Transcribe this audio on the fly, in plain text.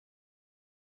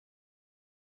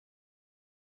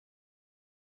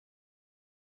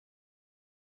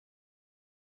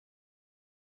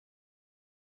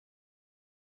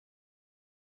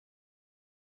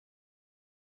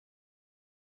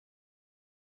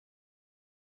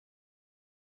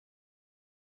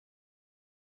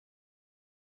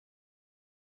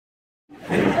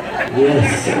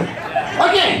Yes.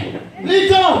 Okay,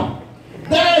 Lito.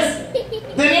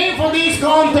 The name for this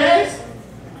contest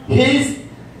is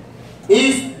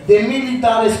the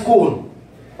military school.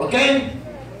 Okay?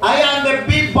 I am the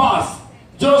big boss.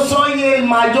 Yo soy el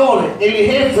mayor, el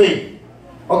jefe.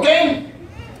 Okay?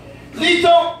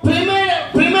 Listo,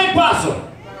 primer paso.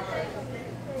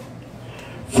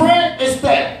 First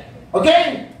step.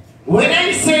 Okay? When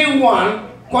I say one,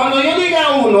 cuando yo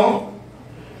diga uno,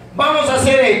 vamos a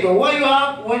hacer esto. What you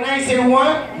have, when I say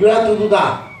one, you have to do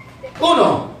that.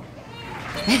 Uno.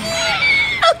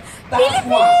 That's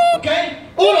one. Okay?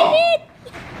 Uno.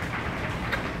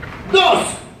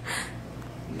 Dos.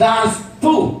 That's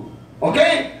two.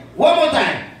 Okay? One more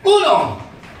time. Uno.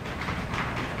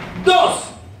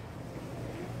 Dos.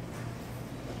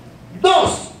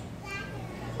 Dos.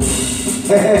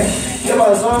 ¿Qué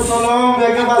pasó en Colombia?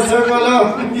 ¿Qué pasó en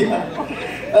Colombia?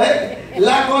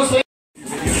 La consecuencia.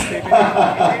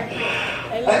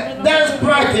 That's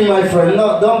practice, my friend.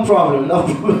 No problem. No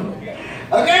problem.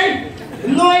 Okay?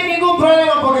 No hay ningún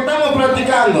problema porque estamos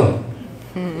practicando.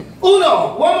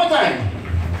 Uno. One more time.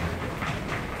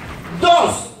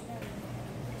 Dos.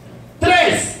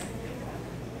 Tres.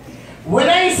 When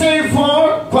I say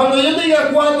four, cuando yo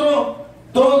diga cuatro,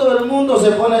 todo el mundo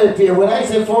se pone de pie. When I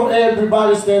say four,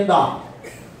 everybody stand up.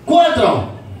 Cuatro.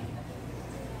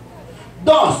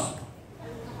 Dos.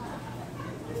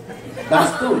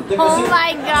 That's two. Oh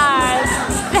my gosh.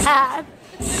 Stop.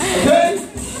 Okay?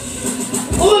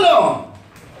 Uno.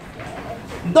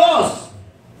 Dos.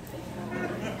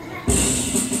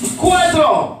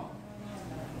 Cuatro.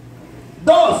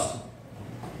 Dos.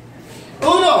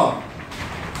 Uno.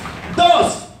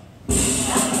 Dos.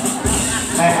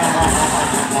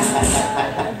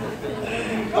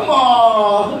 Come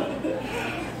on.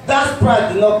 That's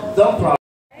practice, no problem.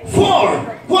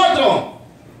 Four. Cuatro.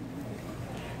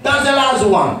 That's the last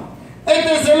one.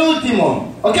 Este es el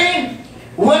último. Okay?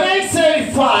 When I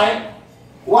say five,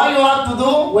 what you have to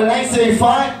do when I say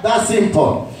five, that's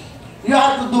simple. You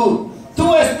have to do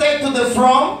two steps to the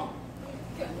front.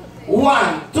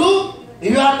 One, two.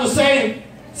 You have to say,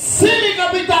 sí, mi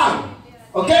capitán.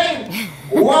 Okay?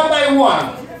 One by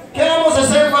one. ¿Qué vamos a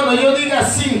hacer cuando yo diga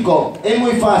cinco? Es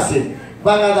muy fácil.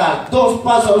 Van a dar dos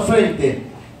pasos al frente.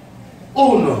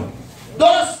 Uno,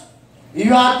 dos.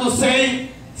 You have to say,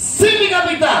 sí, mi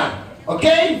capitán.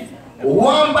 Okay?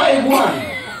 One by one.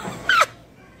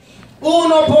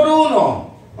 Uno por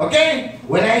uno. Okay?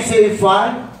 When I say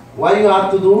five, what you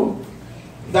have to do?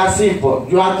 That's simple.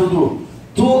 You have to do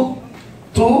two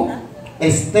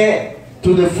step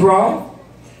to the front.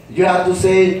 You have to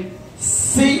say,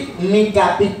 sí, mi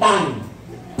capitán.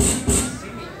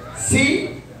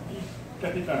 Sí.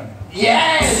 Capitán.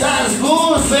 Yes, that's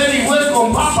good. Very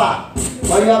welcome, Papa.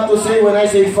 What you have to say when I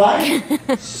say five?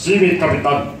 Sí, mi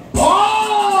capitán.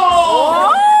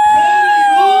 Oh! Very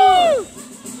good.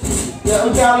 Ya,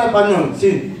 usted habla español,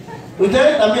 sí.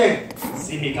 ¿Usted también?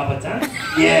 Sí, mi capitán.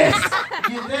 Yes.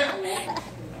 ¿Y usted?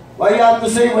 What you have to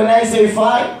say when I say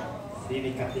five? Sí,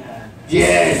 mi capitán.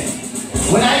 Yes.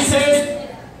 When I say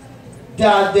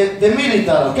the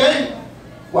military, okay?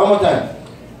 One more time.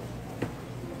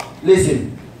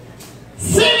 Listen.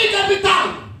 Sí, mi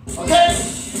capitán. Okay?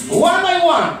 One by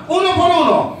one. Uno por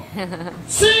uno.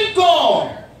 Cinco.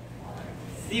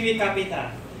 Sí, mi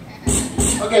capitán.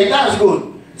 Okay, that's good.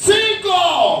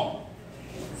 Cinco.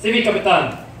 Sí, mi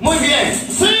capitán. Muy bien.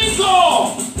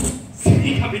 Cinco. Sí,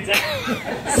 mi capitán.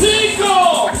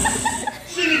 Cinco.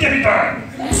 Sí, mi capitán.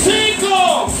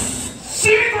 Cinco. Sí,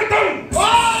 mi capitán.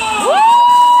 Oh!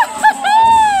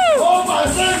 Oh my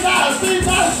goodness,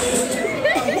 cinco.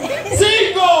 Sí,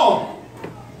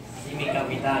 mi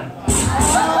capitán.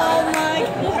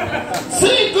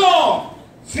 Cinco.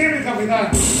 Sí, mi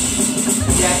capitán.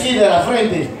 Y aquí de la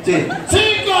frente. Sí.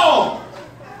 Cinco.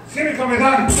 Sí, mi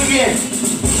capitán. Muy bien.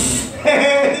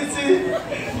 Sí.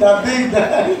 La pinta.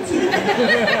 Sí.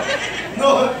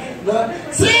 No.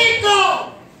 Cinco.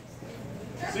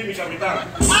 Sí, mi capitán.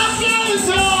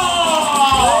 ¡Aplauso!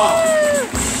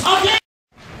 Ok.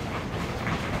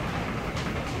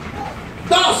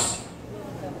 Dos.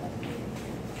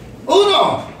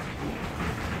 Uno.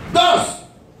 Dos.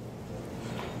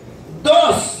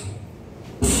 Dos.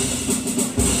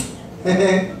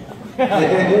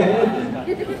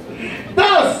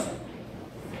 Dos.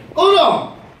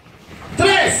 Uno.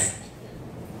 Tres.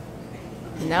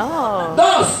 No.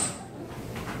 Dos.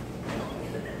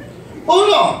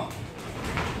 Uno.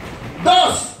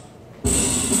 Dos.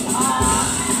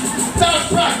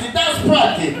 That's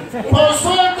practice. Por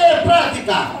suerte,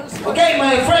 práctica. Okay,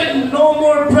 my friend, no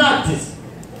more practice.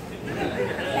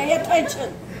 Pay attention.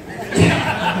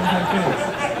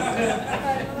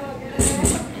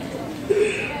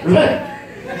 Mira.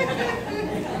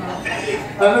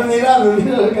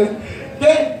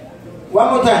 ¿Qué? One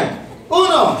more time.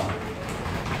 1,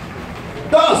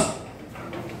 2,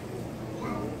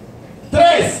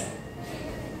 3,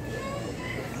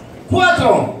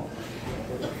 4,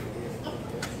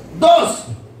 2,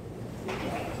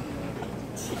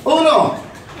 1,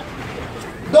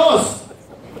 2.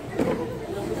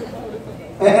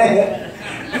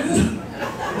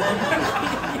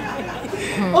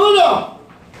 1,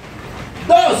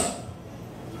 2.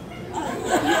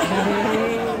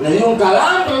 Le dio un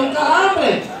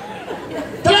calambre.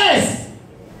 3,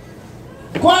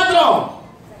 4,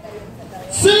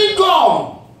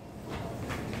 5.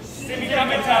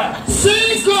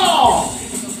 5.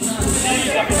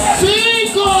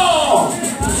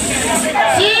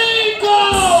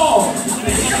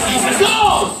 2.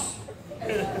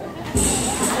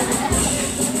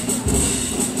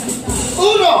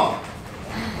 1,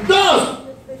 2.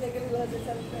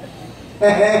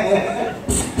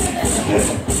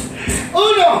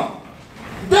 1,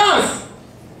 2,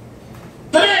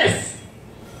 3.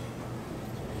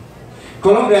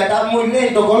 Colombia está muy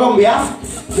lento, Colombia.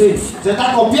 Sí, se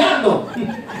está copiando.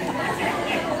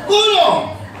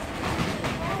 1,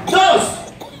 2,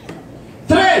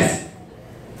 3,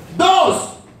 2,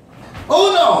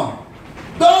 1,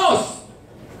 2.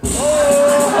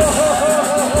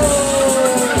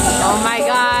 Oh my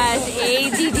gosh,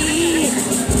 ADD.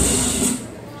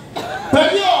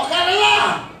 Perdió, Canadá.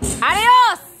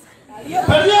 Adiós.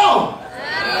 Perdió.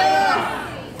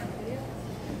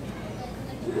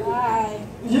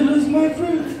 You lose my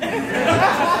friend.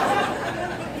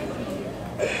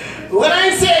 When I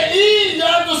say E, you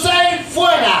have to say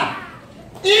fuera.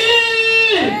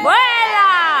 E.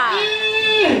 ¡Vuela!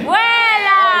 E.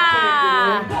 ¡Vuela!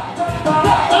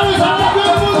 Vamos a ver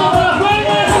todo el mundo para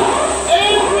fuera.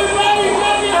 Everybody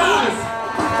clap your hands.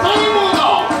 Todo el mundo.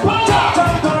 Para.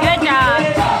 Good job.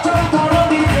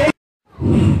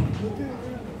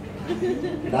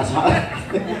 That's hard.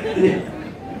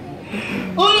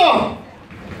 1,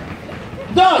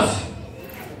 2,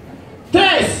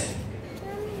 3,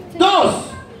 2,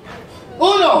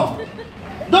 1,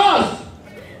 2,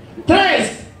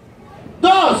 3,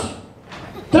 2,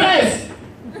 3,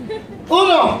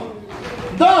 1,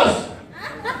 2.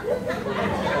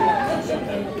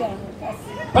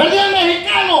 ¡Perdió el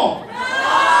mexicano!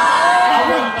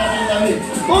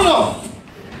 1,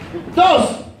 2,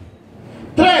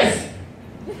 3,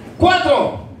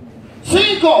 4,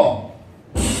 5,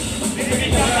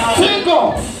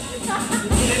 5,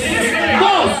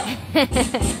 2,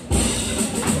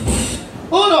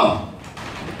 1,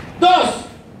 2.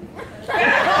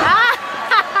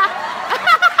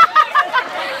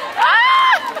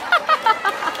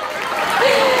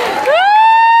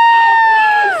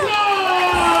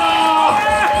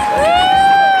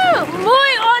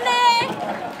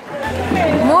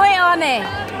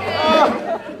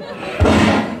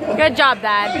 Good job,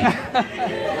 Dad.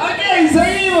 Ok,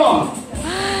 seguimos.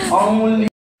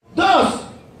 2,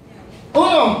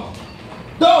 1,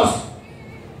 2,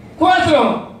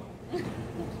 4,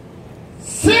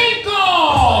 5.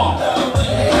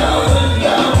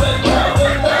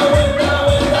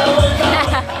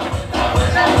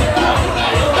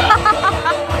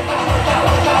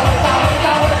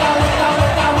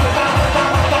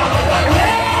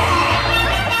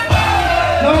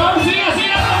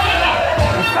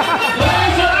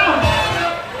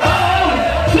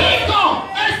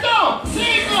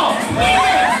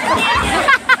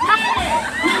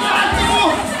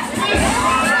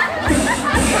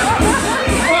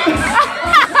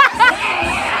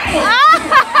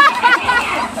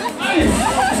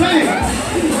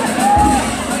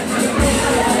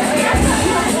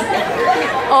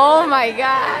 Oh my God.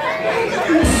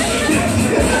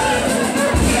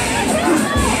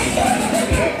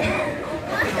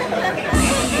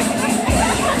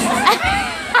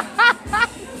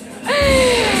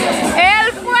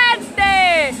 ¡El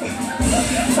fuerte!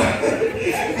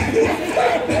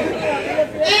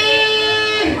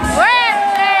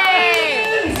 ¡Fuerte!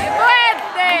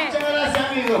 ¡Fuerte! Muchas gracias,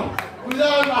 amigo.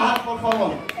 Cuidado al bajar, por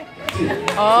favor. Sí.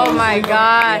 Oh my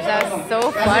gosh, that's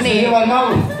so funny.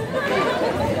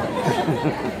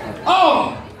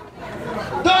 ¡Oh!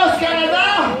 2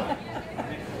 Canadá.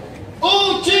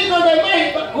 Un chico de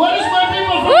México. What is my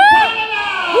people from Panama?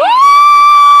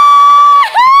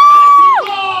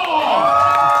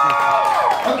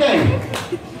 Ok.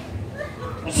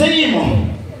 Seguimos.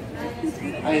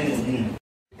 Ahí, Dios mío.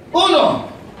 1,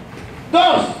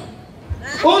 2,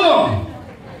 1,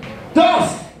 2,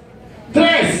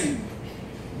 3,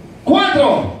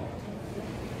 4,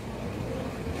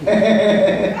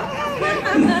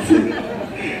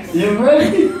 You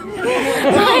ready?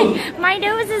 2. My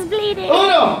nose is bleeding.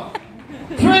 1,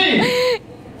 3,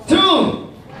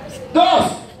 2,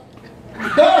 2,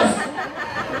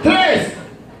 3,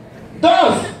 2,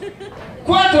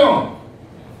 4,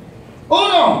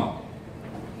 1,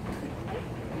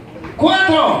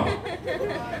 4,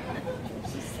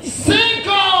 5.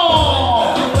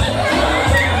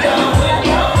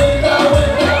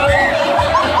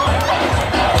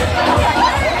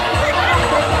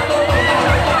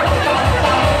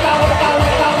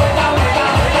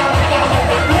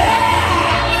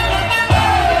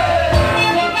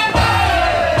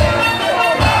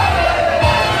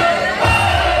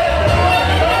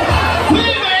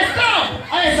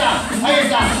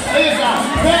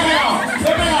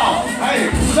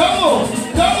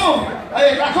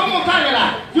 ¿Cómo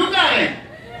cágala? You got it.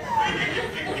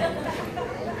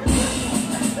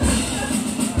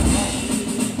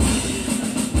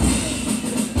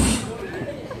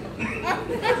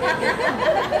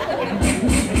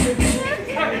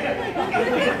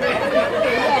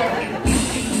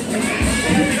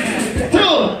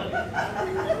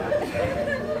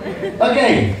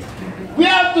 Okay, we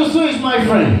have to switch, my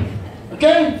friend.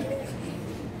 Okay?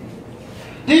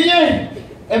 DJ,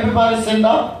 everybody stand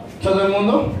up. Todo el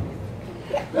mundo.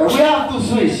 We have to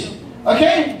switch.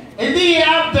 Okay? And then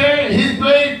after he's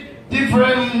played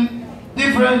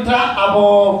different track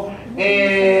about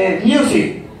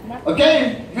music.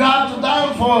 Okay? You have to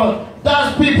dance for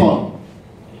those people.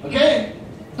 Okay?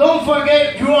 Don't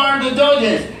forget you are the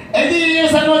judges. El DJ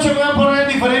esa noche voy a poner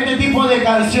diferentes tipos de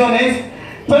canciones,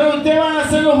 pero ustedes van a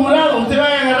ser los jurados, ustedes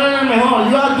van a agarrar el mejor.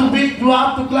 You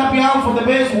have to clap your hands for the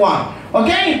best one.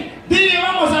 Okay? DJ,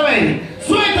 vamos a ver.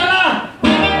 Suéltala,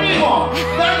 primer ritmo.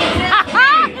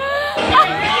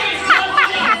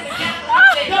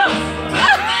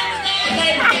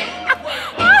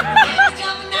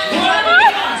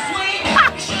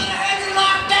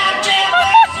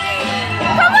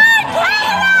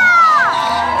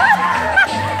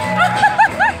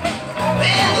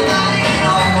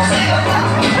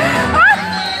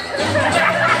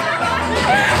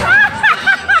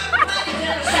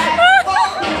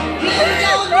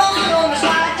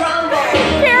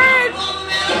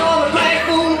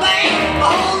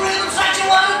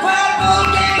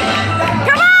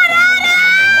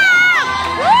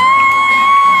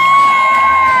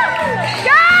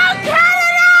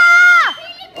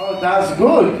 Dale,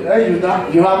 good.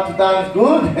 You have to dance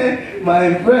good,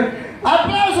 my friend.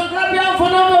 Aplauso, clap your hands for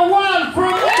number 1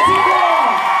 from Mexico.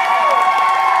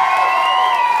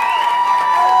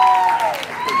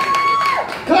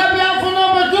 Clap your hands for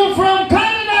number 2 from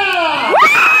Canada.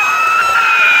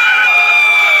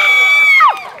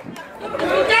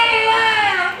 Canada.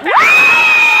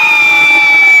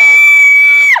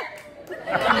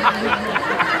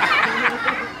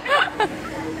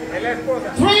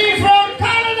 3 from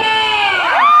Canada.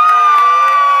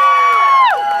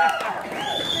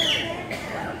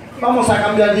 Vamos a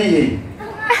cambiar DJ.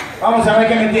 Vamos a ver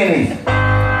qué me tienes.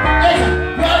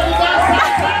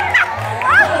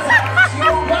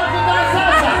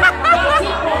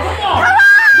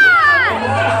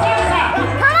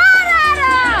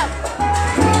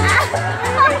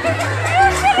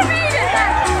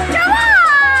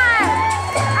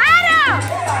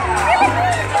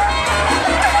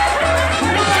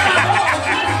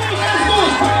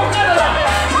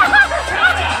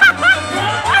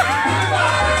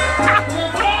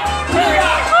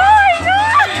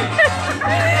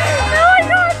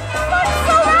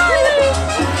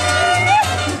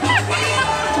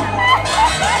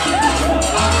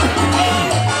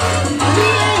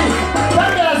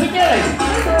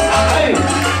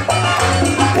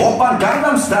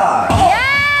 Gangnam Style.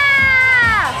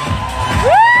 Yeah!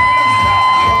 Woo!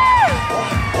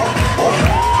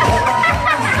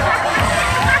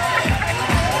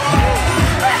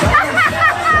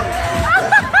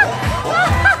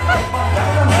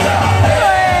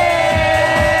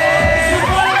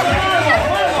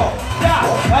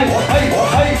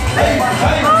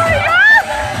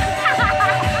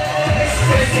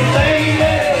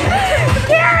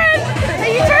 Karen, are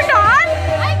you turned on?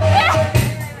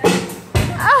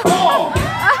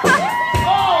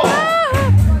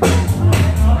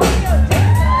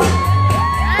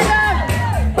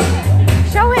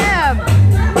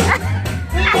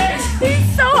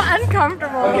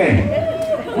 Okay,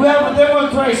 we have a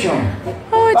demonstration.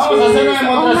 Oh, Vamos a hacer una geez.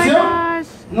 demostración. Oh my gosh.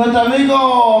 Nuestro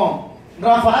amigo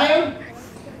Rafael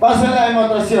va a hacer la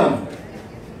demostración.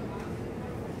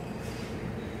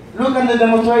 Look at the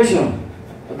demonstration.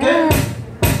 Okay?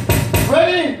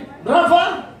 Ready?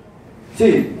 Rafa?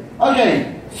 Sí.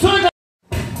 Okay. Suelta.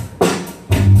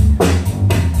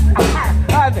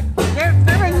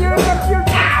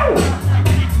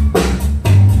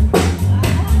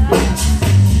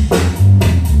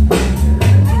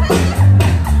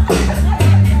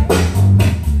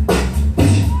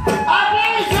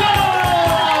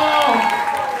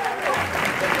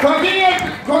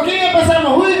 ¿Con quién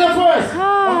empezamos? Who is the first?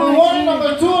 Number 1,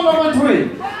 number 2, number 3.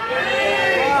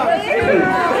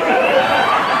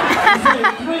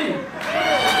 3.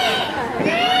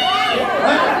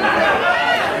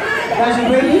 Guys, you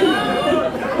ready?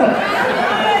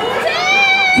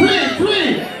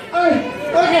 3.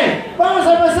 Ok, vamos a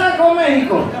empezar con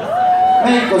México.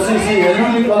 México, sí, el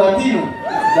único latino.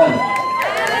 Dale.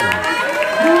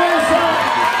 USA.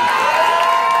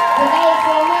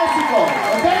 México,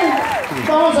 ¿ok?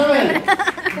 Vamos a ver.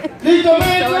 ¿Listo,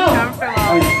 México?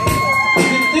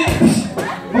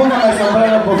 Pongan el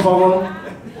sombrero, por favor.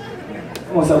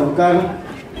 Vamos a buscar.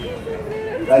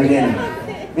 Ahí viene.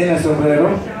 Viene el sombrero.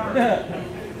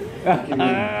 Aquí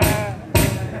viene.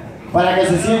 Para que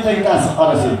se sienta en casa.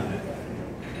 Ahora sí.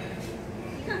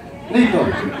 ¿Listo?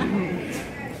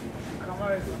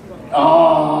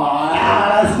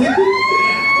 Ahora sí.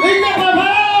 ¿Listo,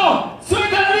 preparado?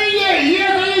 ¡Suelta la DJ! Y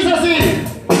esto dice así.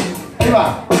 Ahí va.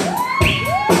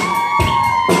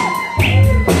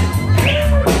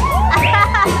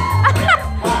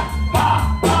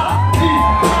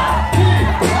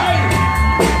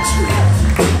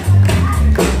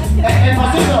 El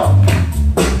pasito.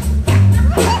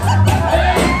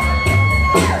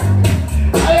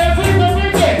 Ahí al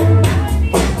frente.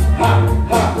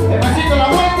 El pasito, la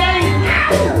vuelta ahí.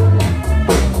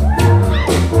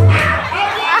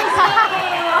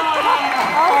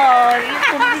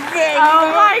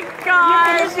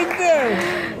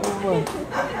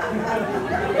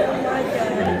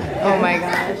 Oh my gosh! Oh my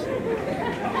gosh!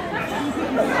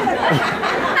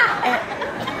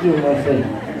 You, my friend.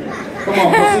 Come on,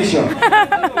 position.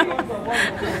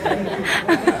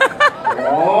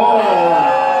 Oh,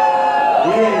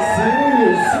 yeah,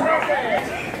 serious.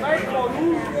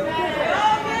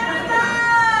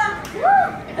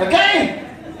 Okay,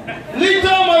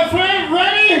 Lito, my friend,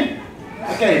 ready?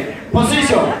 Okay,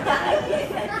 position.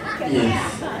 Yes.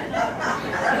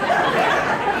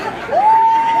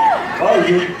 Oh,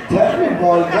 you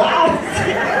terrible guys.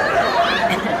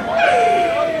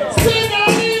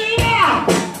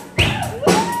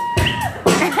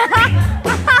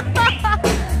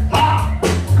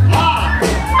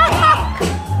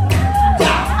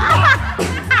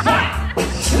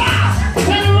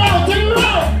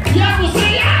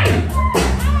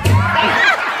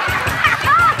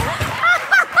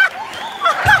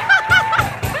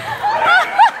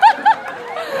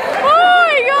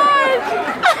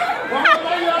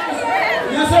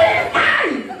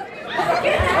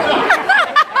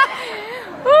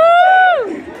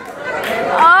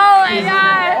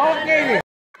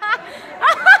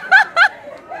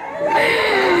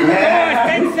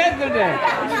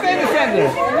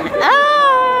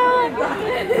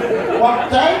 One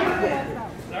time?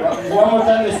 One more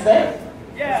time step?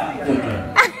 Yeah. Okay.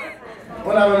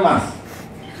 Una vez más.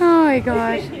 Oh my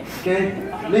gosh. Okay.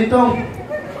 ¿Listo?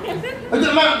 Yo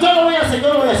lo voy a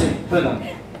hacer, Perdón.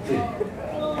 Sí.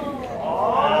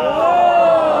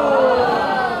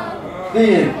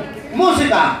 Bien.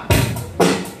 Música.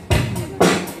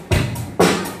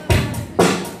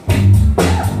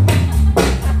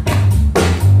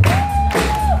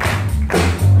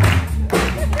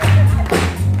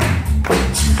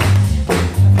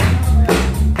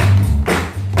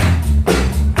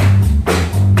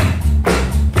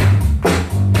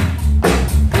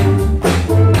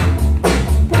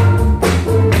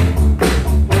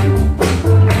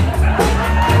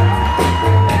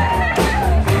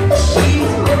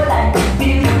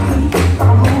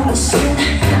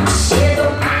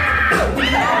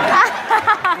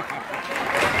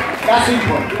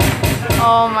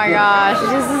 Oh my gosh,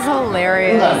 this is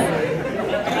hilarious.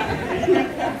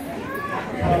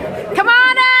 Come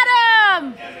on,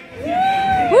 Adam!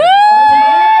 Woo!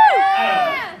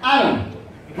 Adam.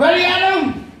 Ready,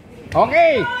 Adam?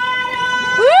 Okay.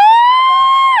 Woo!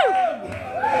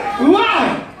 1,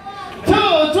 2,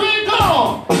 3, go!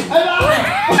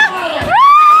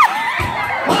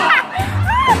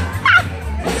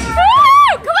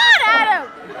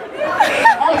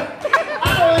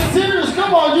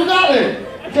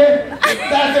 Okay,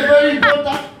 that's a very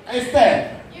important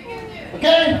step.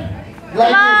 Okay?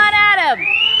 Like Come on, Adam!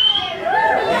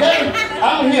 this. Okay?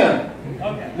 I'm here.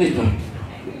 Okay. Listo.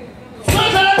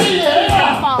 ¡Suelta la DJ! He's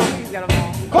gonna fall. He's gonna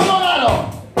fall. Come on, Adam.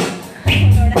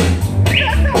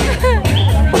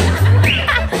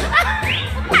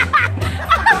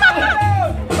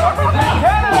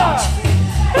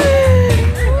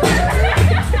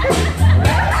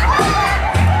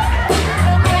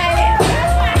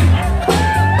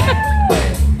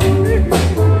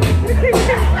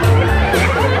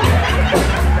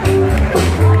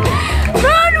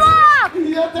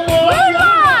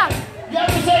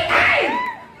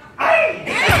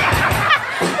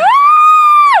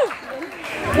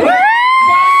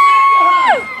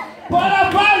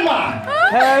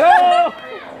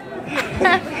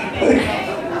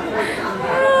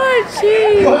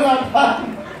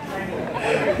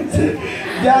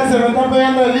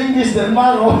 English del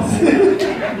mago.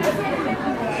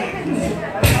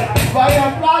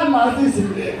 Vaya palmas, dice.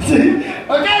 Sí.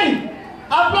 Ok,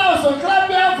 aplausos, clap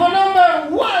it up for number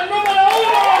 1, número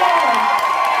 1.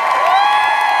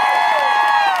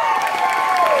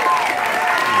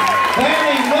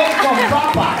 Very welcome,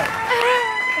 Papa.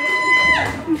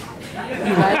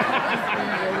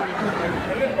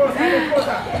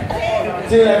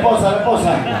 Sí, la esposa.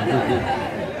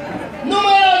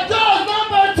 Número 2,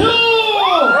 number 2.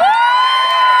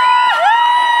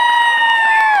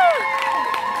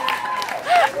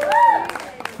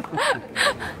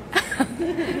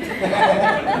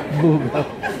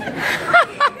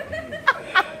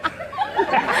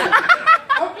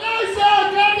 Aplausos,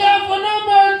 clap it up for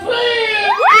number 3.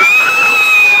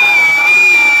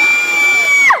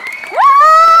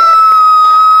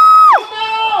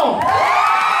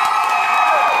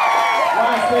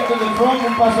 To the front,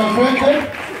 un paso al frente.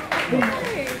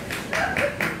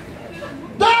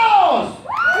 2.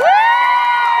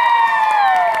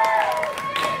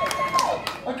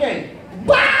 Okay.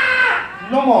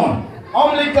 No more.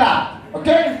 Only clap.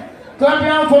 Okay. Clap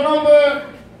your hand for number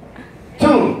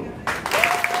 2.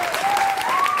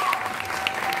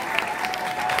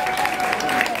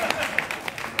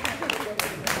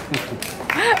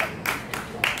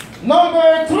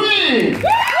 Number 3.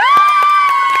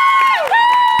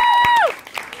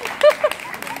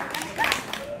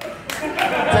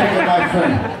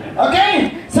 Ok,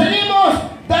 seguimos.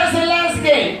 That's the last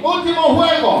game. Último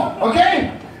juego. Ok,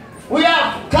 we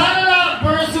have Canada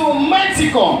versus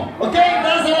Mexico. Ok,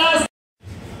 that's the last.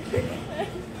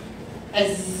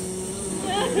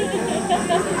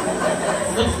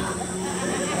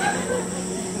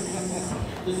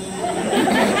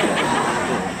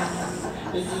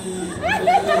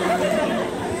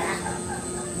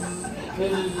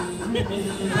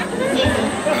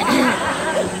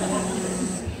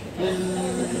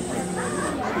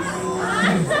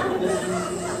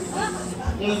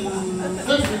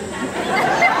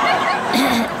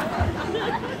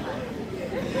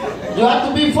 You have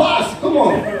to be fast, come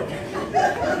on.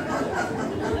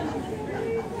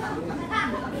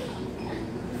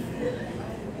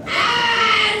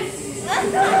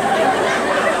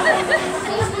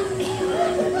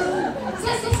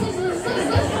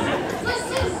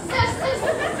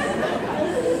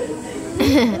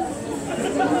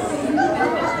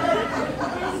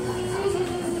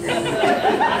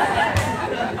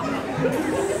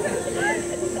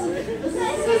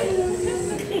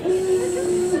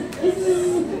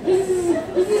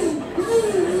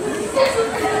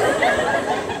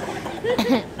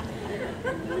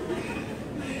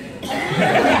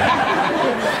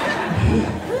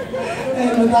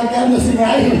 Me está quedando sin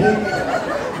aire.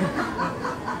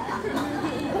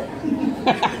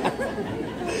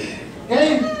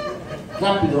 ¿Qué?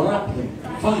 Rápido,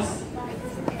 fast.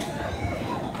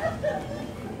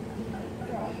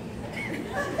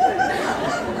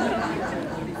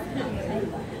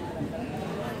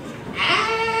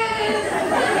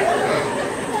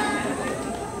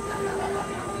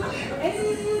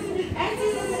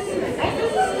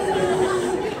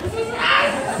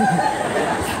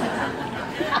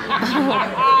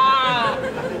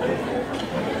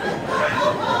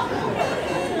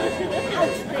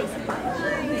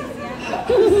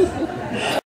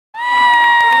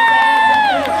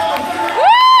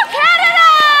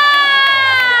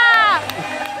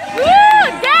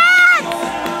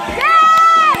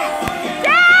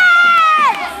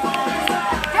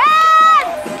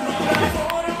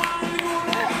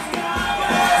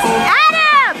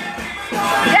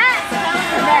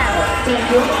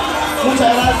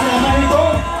 Muchas gracias, México.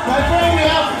 My friend, we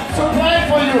have surprise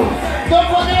for you. Don't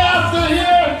forget, after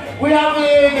here, we have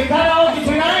the karaoke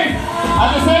tonight.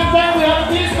 At the same time, we have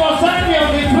disco Sunday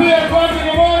until 3 o'clock in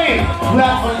the morning. We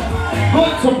have a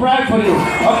good surprise for you.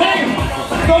 Okay?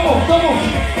 Come.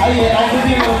 Ahí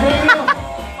viene el premio.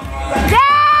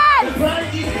 Dad! The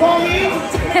prize is coming.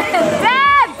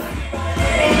 Dad!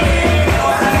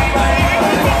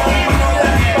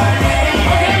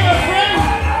 Okay, my friend.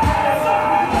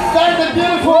 That's a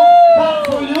beautiful cup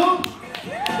for you.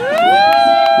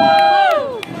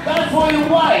 That's for your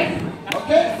wife.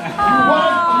 Okay? Your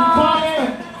wife, your partner,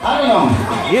 I don't know.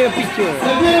 Yeah, picture.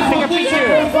 The beautiful Take a picture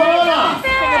picture. from Corona.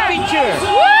 Take a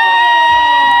picture.